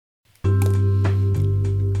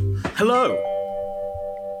Hello.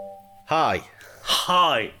 Hi.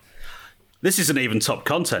 Hi. This isn't even top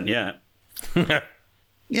content yet.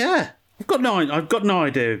 Yeah. I've got no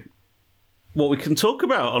idea what we can talk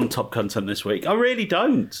about on top content this week. I really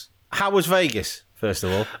don't. How was Vegas, first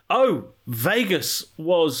of all? Oh, Vegas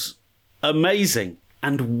was amazing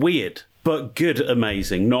and weird, but good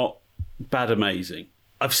amazing, not bad amazing.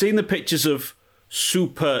 I've seen the pictures of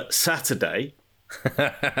Super Saturday,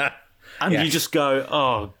 and you just go,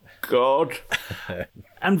 oh, God.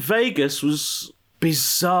 And Vegas was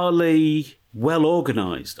bizarrely well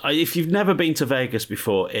organised. If you've never been to Vegas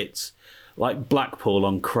before, it's like Blackpool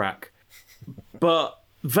on crack. But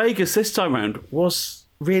Vegas this time around was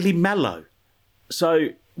really mellow. So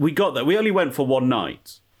we got there. We only went for one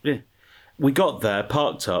night. Yeah. We got there,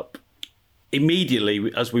 parked up.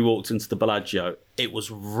 Immediately, as we walked into the Bellagio, it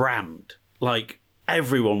was rammed. Like,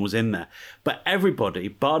 everyone was in there. But everybody,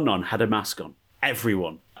 bar none, had a mask on.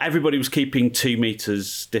 Everyone. Everybody was keeping 2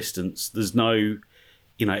 meters distance. There's no,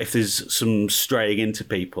 if there's some straying into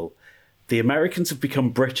people. The Americans have become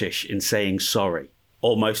British in saying sorry,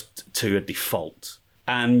 almost to a default.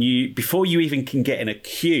 And before you even can get in a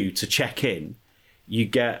queue to check in, you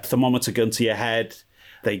get a thermometer gun to your head.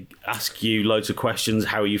 They ask you loads of questions.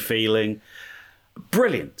 How are you feeling?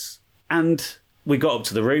 Brilliant. And we got up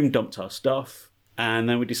to the room, dumped our stuff, and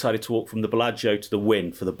then we decided to walk from the Bellagio to the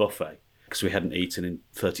Wynn for the buffet because we hadn't eaten in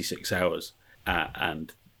 36 hours,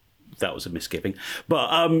 and that was a misgiving.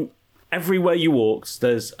 But everywhere you walked,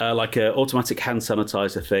 there's like an automatic hand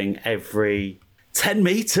sanitizer thing every 10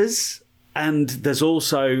 metres, and there's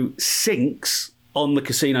also sinks on the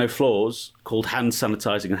casino floors called hand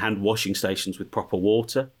sanitising and hand washing stations with proper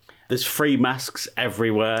water. There's free masks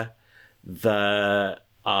everywhere. There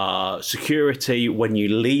are security when you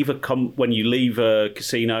leave a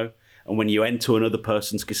casino and when you enter another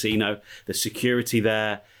person's casino. There's security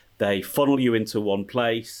there. They funnel you into one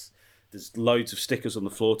place. There's loads of stickers on the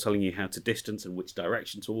floor telling you how to distance and which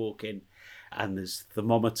direction to walk in. And there's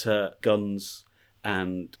thermometer guns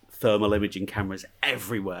and thermal imaging cameras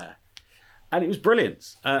everywhere. And it was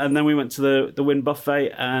brilliant. And then we went to the Wynn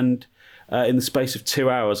buffet, and in the space of 2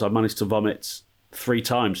 hours, I managed to vomit 3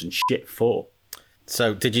 times and shit 4.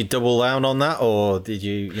 So did you double down on that, or did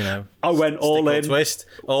you, I went all in. Twist?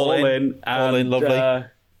 All in. All in, lovely.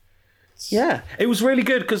 Yeah, it was really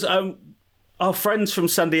good because our friends from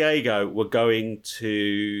San Diego were going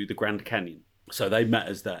to the Grand Canyon. So they met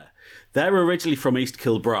us there. They're originally from East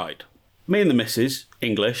Kilbride. Me and the missus,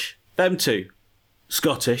 English. Them two,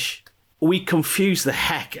 Scottish. We confused the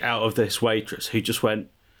heck out of this waitress who just went,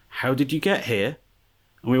 how did you get here?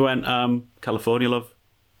 And we went, California, love.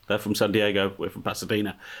 They're from San Diego. We're from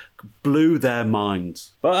Pasadena. Blew their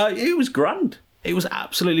minds. But it was grand. It was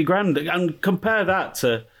absolutely grand. And compare that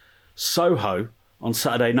to Soho on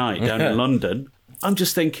Saturday night down in London. I'm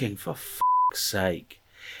just thinking, for fuck's sake.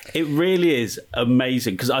 It really is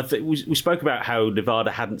amazing. Because I think we spoke about how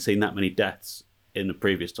Nevada hadn't seen that many deaths in the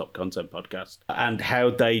previous Top Content podcast, and how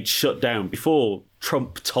they'd shut down before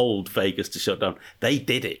Trump told Vegas to shut down. They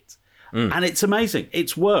did it. And it's amazing.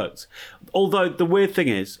 It's worked. Although the weird thing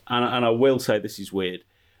is, and I will say this is weird,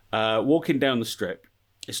 walking down the strip,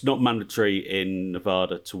 it's not mandatory in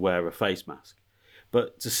Nevada to wear a face mask.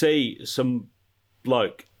 But to see some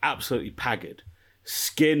bloke absolutely pagged,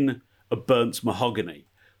 skin a burnt mahogany,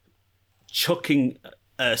 chucking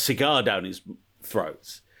a cigar down his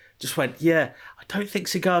throat, just went, yeah, I don't think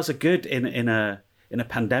cigars are good in a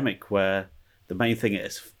pandemic where the main thing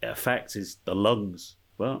it affects is the lungs.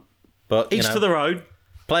 Well, but each to their own.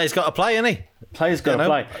 Player's got to play, hasn't he? Player's got to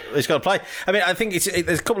play. He's got to play. I mean, I think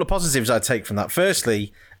there's a couple of positives I take from that.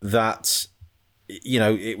 Firstly, that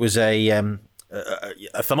it was a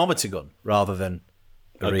thermometer gun rather than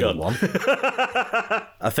a real one.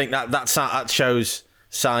 I think that shows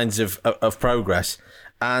signs of progress.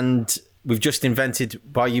 And we've just invented,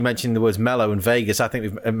 by you mentioning the words Mellow and Vegas, I think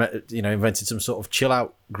we've invented some sort of chill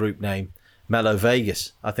out group name, Mellow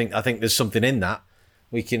Vegas. I think there's something in that.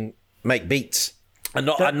 We can make beats and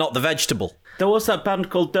not the vegetable. There was that band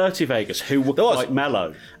called Dirty Vegas who were quite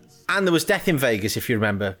mellow. And there was Death in Vegas, if you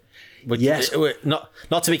remember. Yes.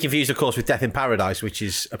 Not to be confused, of course, with Death in Paradise, which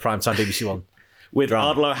is a primetime BBC One. With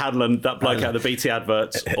Ardlo Hadland, that bloke out of the BT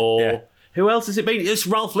adverts, or... Yeah. Who else has it been? It's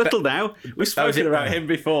Ralph Little now. We've spoken about him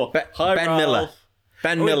before. Hi, Ben Ralph. Miller.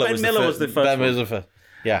 Ben Miller was the first one.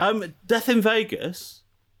 Yeah. Death in Vegas,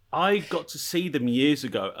 I got to see them years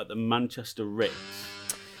ago at the Manchester Ritz.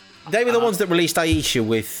 They were the ones that released Aisha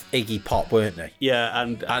with Iggy Pop, weren't they? Yeah,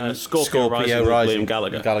 and Scorpio Rising with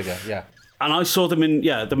Liam Gallagher. Yeah. And I saw them in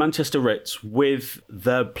the Manchester Ritz with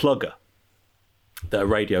their plugger, their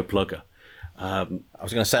radio plugger. I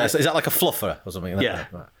was going to say, is that like a fluffer or something? Yeah.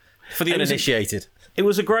 Right. For the uninitiated. It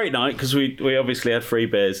was a great night because we obviously had free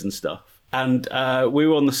beers and stuff. And we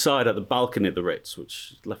were on the side at the balcony at the Ritz,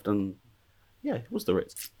 which left on... Yeah, it was the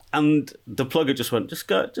Ritz. And the plugger just went, just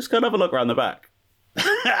go and have a look around the back.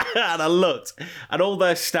 And I looked, and all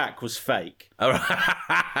their stack was fake. All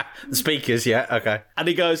right. The speakers, yeah, okay. And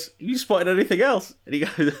he goes, "Have you spotted anything else?" And he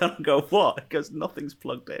goes, and I go, "What?" He goes, "Nothing's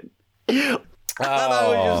plugged in." And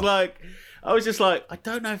I was just like, I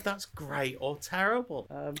don't know if that's great or terrible.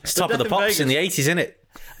 It's top of the pops in the 80s, isn't it?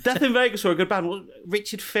 Death in Vegas were a good band.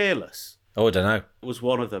 Richard Fearless. Oh, I don't know. Was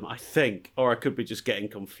one of them, I think, or I could be just getting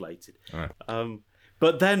conflated. Right.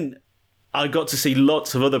 But then I got to see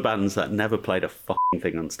lots of other bands that never played a fucking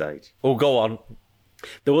thing on stage. Oh, go on.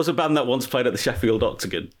 There was a band that once played at the Sheffield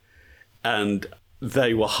Octagon, and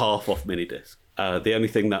they were half off minidisc. The only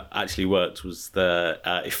thing that actually worked was the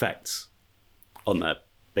effects on their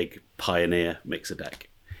big Pioneer mixer deck.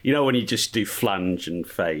 You know when you just do flange and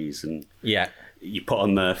phase and you put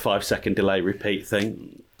on the 5-second delay repeat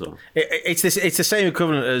thing? So. It's the same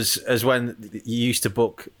equivalent as when you used to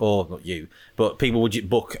book, or not you, but people would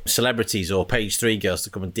book celebrities or page 3 girls to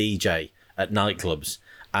come and DJ at nightclubs,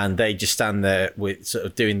 and they just stand there with sort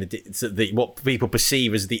of doing the what people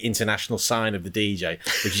perceive as the international sign of the DJ,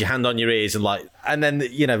 which is your hand on your ears and then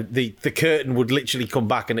the curtain would literally come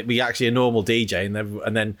back and it'd be actually a normal DJ,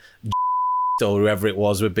 and then or whoever it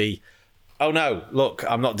was would be, "Oh no, look,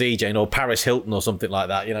 I'm not DJing," or Paris Hilton or something like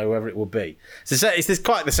that, whoever it would be. So it's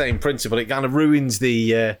quite the same principle. It kind of ruins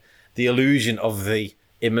the illusion of the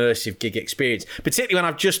immersive gig experience, particularly when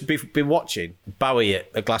I've just been watching Bowie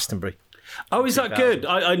at Glastonbury. Oh, is that good?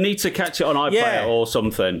 I need to catch it on iPlayer or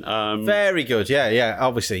something. Very good, yeah.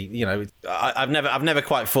 Obviously, I've never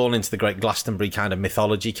quite fallen into the great Glastonbury kind of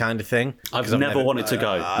mythology kind of thing. I've never wanted to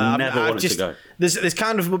go. To go. There's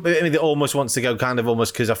kind of a bit of me that almost wants to go, kind of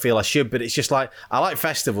almost because I feel I should, but it's just like, I like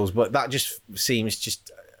festivals, but that just seems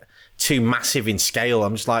just too massive in scale.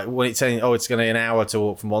 I'm just like, when it's saying, it's going to be an hour to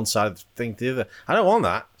walk from one side of the thing to the other. I don't want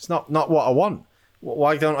that. It's not what I want.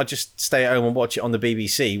 Why don't I just stay at home and watch it on the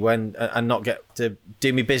BBC and not get to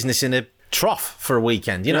do my business in a trough for a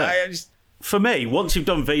weekend? For me, once you've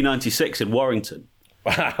done V96 in Warrington,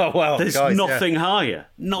 well, there's nothing higher.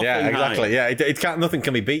 Nothing higher. Exactly. Yeah, it can't. Nothing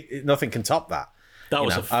can be beat. Nothing can top that. That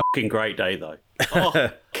was a fucking great day, though.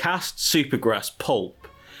 Cast, Supergrass, Pulp,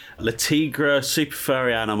 La Tigre, Super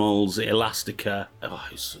Furry Animals, Elastica. Oh,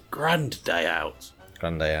 it's a grand day out.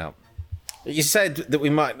 Grand day out. You said that we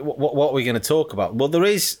might... What are we going to talk about? Well, there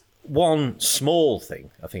is one small thing,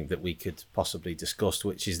 I think, that we could possibly discuss,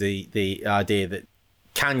 which is the idea that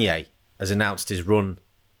Kanye has announced his run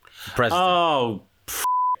for president. Oh,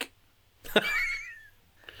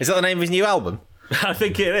 Is that the name of his new album? I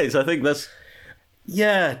think it is. I think that's...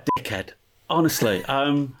 Yeah, dickhead. Honestly.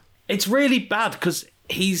 It's really bad because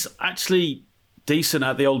he's actually decent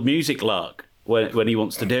at the old music lark when he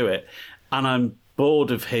wants to do it. And I'm bored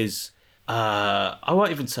of his... I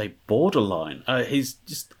won't even say borderline. His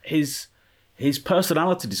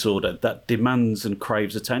personality disorder that demands and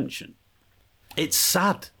craves attention. It's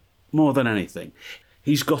sad more than anything.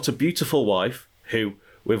 He's got a beautiful wife who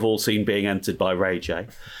we've all seen being entered by Ray J.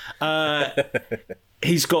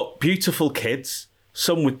 He's got beautiful kids,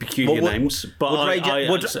 some with peculiar names. But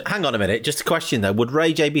hang on a minute, just a question though. Would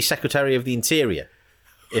Ray J be Secretary of the Interior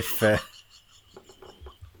if?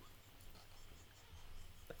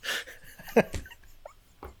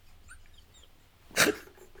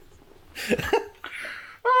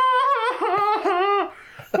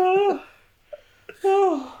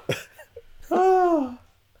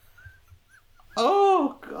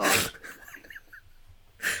 Oh God.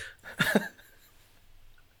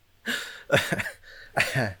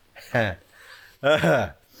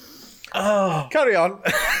 Carry on.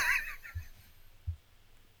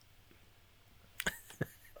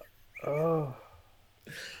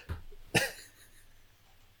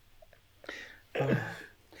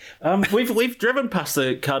 We've driven past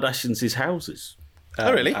the Kardashians' houses.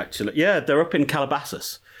 Oh, really? Actually, yeah, they're up in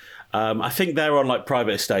Calabasas. I think they're on like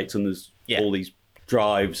private estates, and there's all these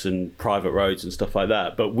drives and private roads and stuff like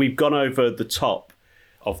that. But we've gone over the top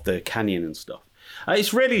of the canyon and stuff.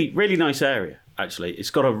 It's really, really nice area. Actually,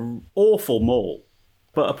 it's got an awful mall.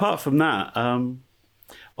 But apart from that,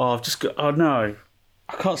 I've just got. Oh no,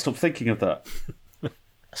 I can't stop thinking of that.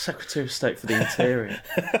 Secretary of State for the Interior.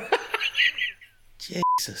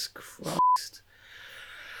 Jesus Christ.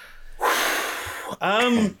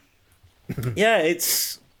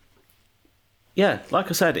 Like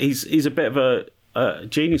I said, he's a bit of a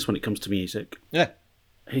genius when it comes to music. Yeah.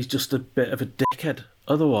 He's just a bit of a dickhead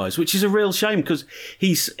otherwise, which is a real shame because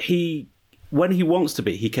he when he wants to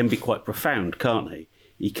be, he can be quite profound, can't he?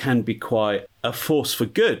 He can be quite a force for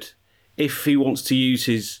good if he wants to use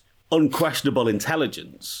his unquestionable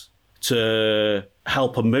intelligence to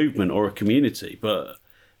help a movement or a community. But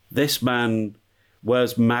this man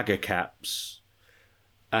wears MAGA caps,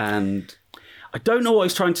 and I don't know what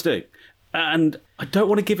he's trying to do. And I don't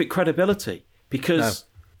want to give it credibility because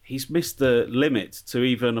he's missed the limit to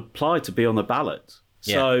even apply to be on the ballot.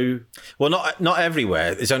 Yeah. So, well, not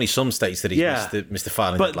everywhere. There's only some states that he's missed the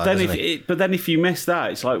filing deadline. But then if you miss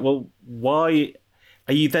that, it's like, well, why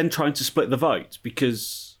are you then trying to split the vote?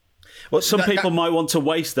 Because some people might want to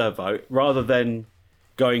waste their vote rather than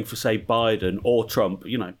going for, say, Biden or Trump.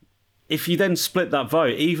 You know, if you then split that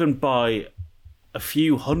vote, even by a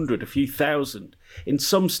few hundred, a few thousand, in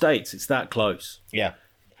some states it's that close. Yeah.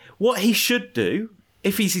 What he should do,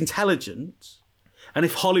 if he's intelligent, and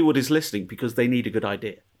if Hollywood is listening because they need a good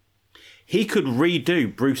idea, he could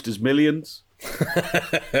redo Brewster's Millions,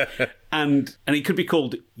 and it could be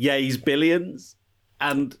called Ye's Billions,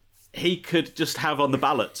 and he could just have on the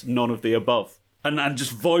ballot none of the above, and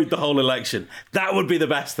just void the whole election. That would be the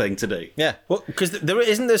best thing to do. Yeah, well, because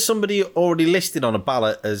there somebody already listed on a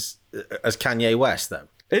ballot as Kanye West, though.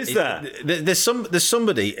 Is there? There's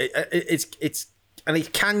somebody. It's and it's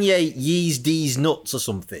Kanye Ye's D's Nuts or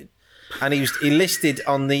something, and he listed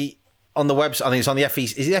on the website. I think it's on the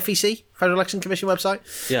FEC. Is it FEC, Federal Election Commission website?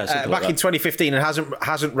 Yeah, back in 2015, and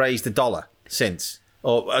hasn't raised $1 since,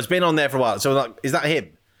 or has been on there for a while. So like, is that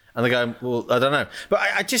him? And they're going, well, I don't know. But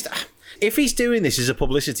I just, if he's doing this as a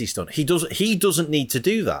publicity stunt, he doesn't need to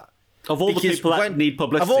do that. Of all the people that need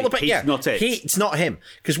publicity, he's not it. It's not him.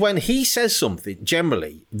 Because when he says something,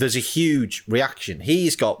 generally, there's a huge reaction.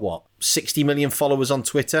 He's got, 60 million followers on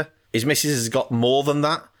Twitter? His missus has got more than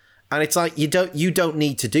that. And it's like, you don't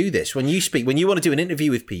need to do this. When you want to do an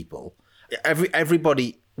interview with people,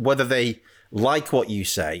 everybody, whether they like what you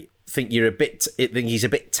say, think he's a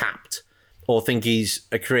bit tapped, or think he's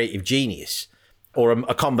a creative genius, or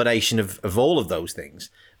a combination of all of those things,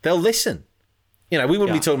 they'll listen. You know, we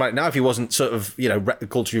wouldn't be talking about it now if he wasn't sort of,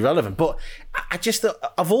 culturally relevant. But I just thought,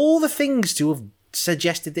 of all the things to have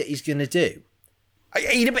suggested that he's going to do,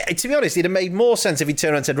 to be honest, it'd have made more sense if he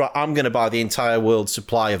turned around and said, right, I'm going to buy the entire world's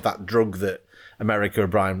supply of that drug that America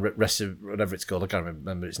O'Brien, whatever it's called, I can't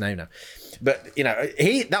remember its name now. But,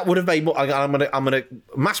 that would have made more, I'm going to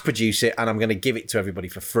mass produce it and I'm going to give it to everybody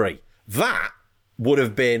for free. That would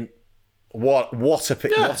have been what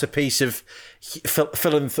a piece of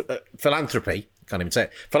philanthropy. Can't even say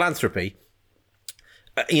it. Philanthropy,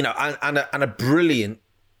 and a brilliant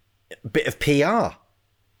bit of PR.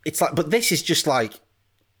 It's like, but this is just like,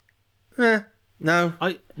 no.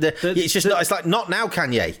 It's just not. It's like, not now,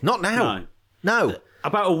 Kanye. Not now. No.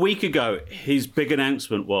 About a week ago, his big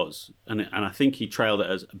announcement was, and I think he trailed it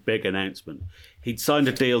as a big announcement. He'd signed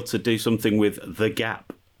a deal to do something with The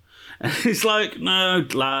Gap. And it's like, no,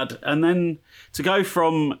 lad. And then to go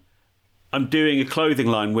from, I'm doing a clothing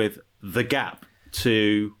line with The Gap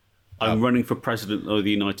to I'm running for president of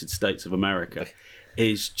the United States of America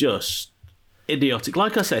is just idiotic.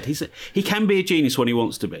 Like I said, he can be a genius when he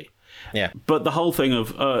wants to be. Yeah. But the whole thing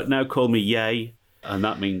of, now call me Ye, and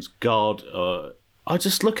that means God. I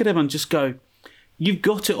just look at him and just go, you've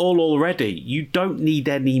got it all already. You don't need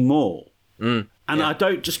any more. And I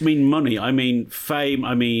don't just mean money. I mean fame.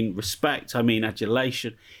 I mean respect. I mean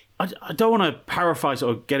adulation. I don't want to paraphrase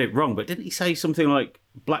or get it wrong, but didn't he say something like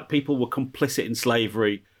black people were complicit in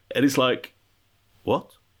slavery? And it's like,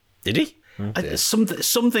 what? Did he?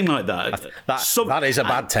 Something like that. That is a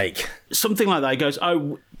bad take. Something like that. He goes,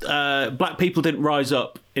 black people didn't rise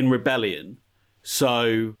up in rebellion,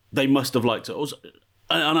 so they must have liked it.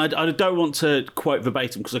 And I don't want to quote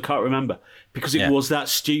verbatim because I can't remember, because it was that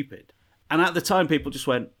stupid. And at the time, people just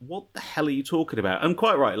went, what the hell are you talking about? And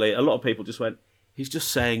quite rightly, a lot of people just went, he's just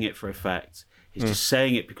saying it for effect. He's just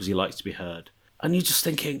saying it because he likes to be heard. And you're just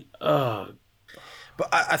thinking, oh. But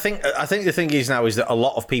I think the thing is now is that a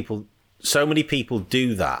lot of people, so many people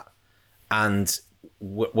do that, and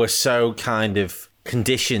we're so kind of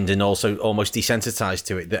conditioned and also almost desensitized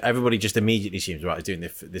to it that everybody just immediately assumes, right, he's doing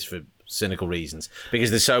this for cynical reasons, because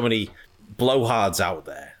there's so many blowhards out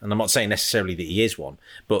there, and I'm not saying necessarily that he is one,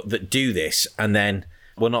 but that do this and then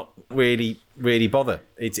we're not really bother.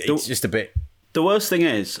 It's just a bit. The worst thing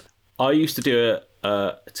is, I used to do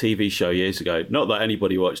a TV show years ago. Not that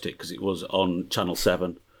anybody watched it because it was on Channel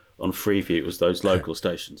 7 on Freeview. It was those local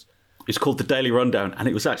stations. It's called The Daily Rundown, and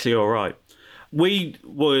it was actually all right. We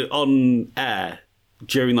were on air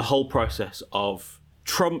during the whole process of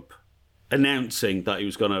Trump announcing that he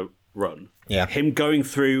was going to run. Yeah. Him going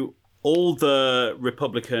through all the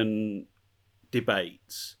Republican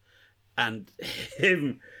debates, and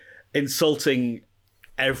him insulting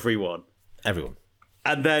everyone. Everyone.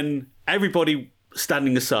 And then everybody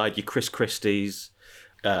standing aside, your Chris Christie's,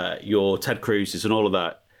 your Ted Cruz's and all of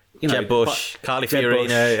that. Jeb Bush, Carly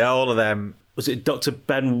Fiorina, all of them. Was it Dr.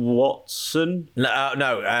 Ben Watson?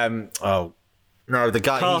 No, the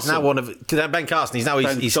guy. Carson. He's now one of Ben Carson. He's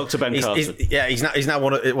Dr. Ben Carson. He's now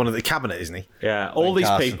one of the cabinet, isn't he? Yeah, all these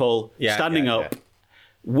people standing up.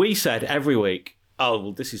 We said every week, oh,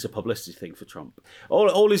 well, this is a publicity thing for Trump.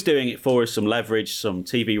 All he's doing it for is some leverage, some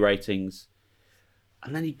TV ratings.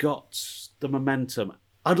 And then he got the momentum.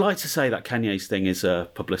 I'd like to say that Kanye's thing is a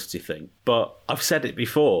publicity thing, but I've said it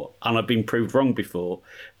before and I've been proved wrong before.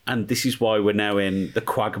 And this is why we're now in the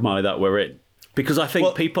quagmire that we're in. Because I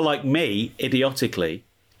think people like me, idiotically,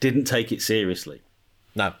 didn't take it seriously.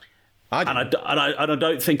 No. I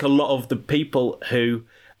don't think a lot of the people who,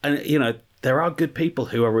 and you know, there are good people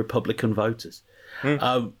who are Republican voters,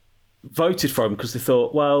 voted for him because they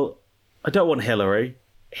thought, well, I don't want Hillary.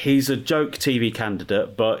 He's a joke TV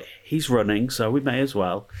candidate, but he's running, so we may as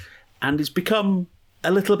well. And it's become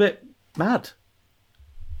a little bit mad.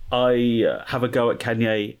 I have a go at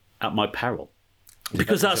Kanye at my peril.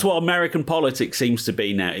 Because that's what American politics seems to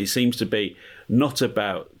be now. It seems to be not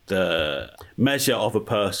about the measure of a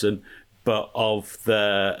person, but of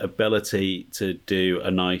their ability to do a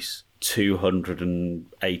nice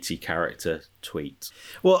 280 character tweet.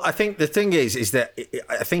 Well, I think the thing is that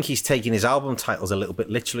I think he's taking his album titles a little bit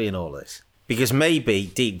literally in all this. Because maybe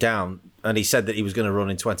deep down, and he said that he was going to run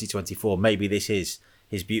in 2024, maybe this is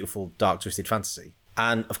his beautiful, dark, twisted fantasy.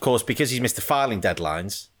 And of course, because he's missed the filing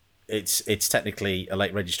deadlines, it's technically a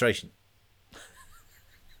late registration.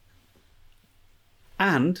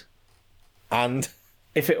 And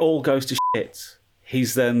if it all goes to shit,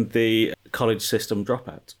 he's then the college system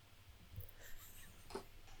dropout.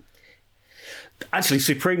 Actually,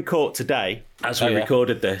 Supreme Court today, as we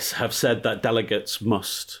recorded this, have said that delegates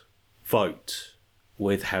must vote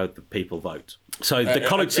with how the people vote. So the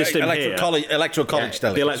college system electoral college delegates.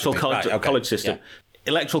 The electoral college system. Yeah.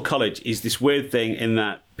 Electoral college is this weird thing in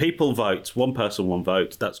that people vote, one person, one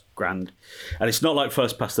vote. That's grand. And it's not like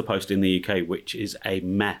first past the post in the UK, which is a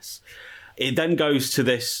mess. It then goes to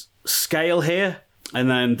this scale here, and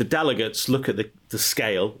then the delegates look at the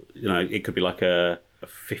scale. You know, it could be like a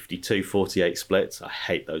 52-48 split. I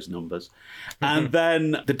hate those numbers. And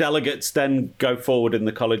then the delegates then go forward in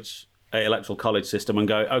the electoral college system and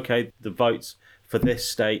go, okay, the votes for this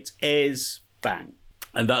state is bang.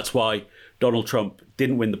 And that's why Donald Trump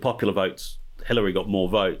didn't win the popular votes. Hillary got more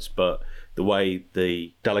votes, but the way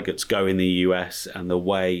the delegates go in the US and the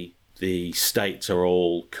way the states are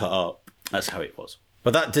all cut up, that's how it was.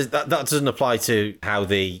 But that doesn't apply to how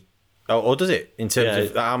or does it? In terms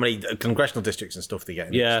of how many congressional districts and stuff they get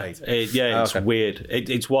in the state? It's weird.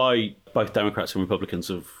 It's why both Democrats and Republicans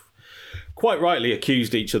have quite rightly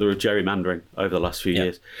accused each other of gerrymandering over the last few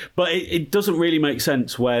years. But it doesn't really make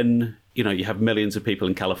sense when, you know, you have millions of people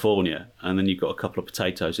in California and then you've got a couple of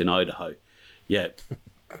potatoes in Idaho. Yeah.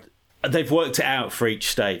 They've worked it out for each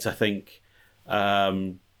state, I think,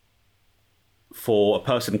 for a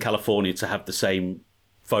person in California to have the same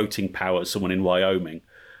voting power as someone in Wyoming.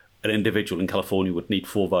 An individual in California would need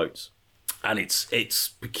 4 votes. And it's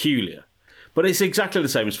peculiar. But it's exactly the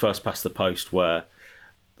same as first past the post, where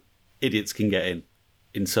idiots can get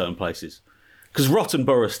in certain places. Because rotten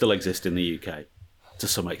boroughs still exist in the UK, to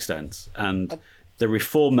some extent. And the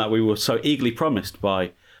reform that we were so eagerly promised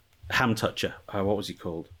by Ham Toucher, what was he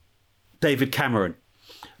called? David Cameron,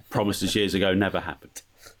 promised us years ago, never happened.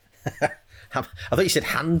 I thought you said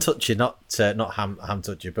hand toucher, not ham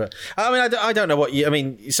toucher. But I mean, I don't know what you. I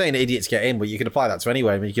mean, you're saying idiots get in, but you can apply that to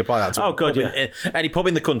anywhere. I mean, you can apply that to any pub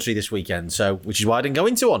in the country this weekend. So, which is why I didn't go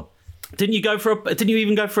into one. Didn't you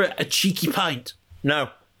even go for a cheeky pint? No,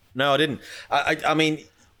 I didn't. I mean,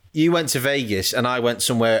 you went to Vegas, and I went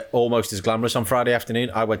somewhere almost as glamorous on Friday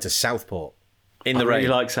afternoon. I went to Southport in the rain. I really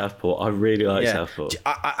like Southport. Southport.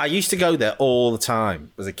 I used to go there all the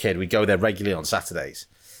time as a kid. We'd go there regularly on Saturdays.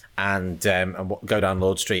 And go down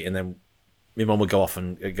Lord Street, and then my mum would go off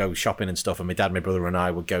and go shopping and stuff, and my dad, my brother, and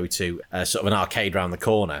I would go to sort of an arcade round the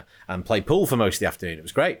corner and play pool for most of the afternoon. It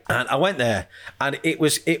was great, and I went there, and it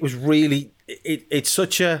was really it's so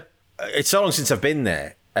long since I've been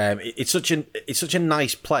there. It's such a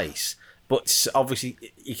nice place, but obviously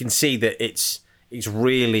you can see that it's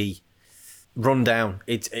really run down.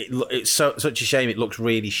 It's such a shame. It looks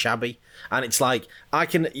really shabby, and it's like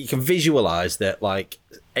you can visualize that like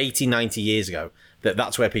 80, 90 years ago,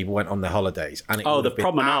 that's where people went on their holidays. And the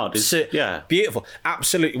promenade is beautiful.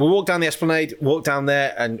 Absolutely. We walked down the Esplanade, walked down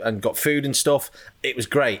there and got food and stuff. It was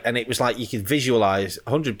great. And it was like you could visualise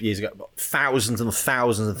 100 years ago, thousands and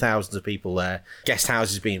thousands and thousands of people there, guest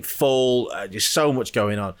houses being full, just so much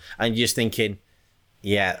going on. And you're just thinking,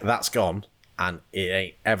 yeah, that's gone. And it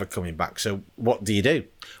ain't ever coming back. So what do you do?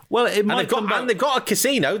 Well, it might come back. And they've got a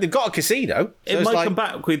casino. They've got a casino. So it might come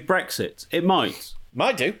back with Brexit. It might.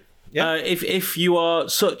 Might do. Yeah. If you are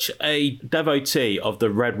such a devotee of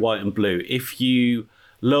the red, white and blue, if you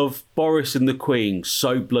love Boris and the Queen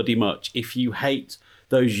so bloody much, if you hate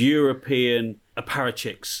those European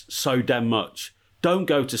apparatchiks so damn much, don't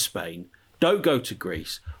go to Spain, don't go to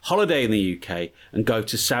Greece, holiday in the UK and go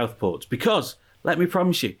to Southport, because, let me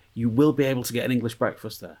promise you, you will be able to get an English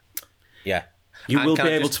breakfast there. Yeah. You will be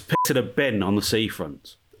able to piss in a bin on the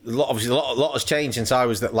seafront. Obviously, a lot has changed since I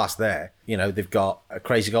was last there. You know, they've got a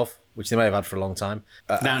Crazy Golf, which they may have had for a long time.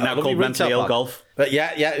 Now called Mentally Ill Golf. But you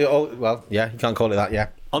can't call it that, yeah.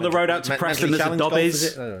 On the road out to Preston, there's a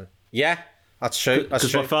Dobbies. Yeah, that's true.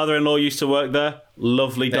 Because my father-in-law used to work there.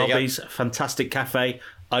 Lovely Dobbies, fantastic cafe.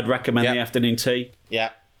 I'd recommend the afternoon tea. Yeah.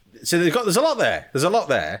 So there's a lot there. There's a lot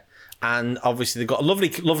there. And obviously they've got a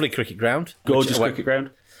lovely cricket ground. Gorgeous cricket ground.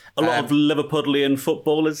 A lot of Liverpudlian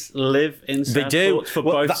footballers live in Southport for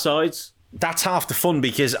both sides. That's half the fun,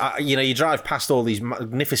 because you drive past all these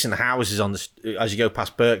magnificent houses as you go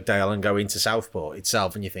past Birkdale and go into Southport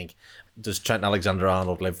itself, and you think, does Trent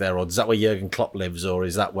Alexander-Arnold live there, or is that where Jurgen Klopp lives, or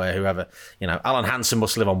is that where whoever, Alan Hansen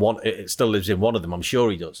must live on one? It still lives in one of them, I'm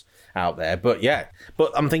sure he does, out there. But yeah,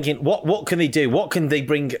 but I'm thinking, what can they do? What can they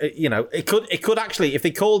bring? It could actually, if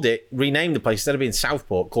they rename the place instead of being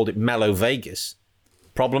Southport, called it Mellow Vegas.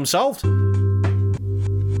 Problem solved.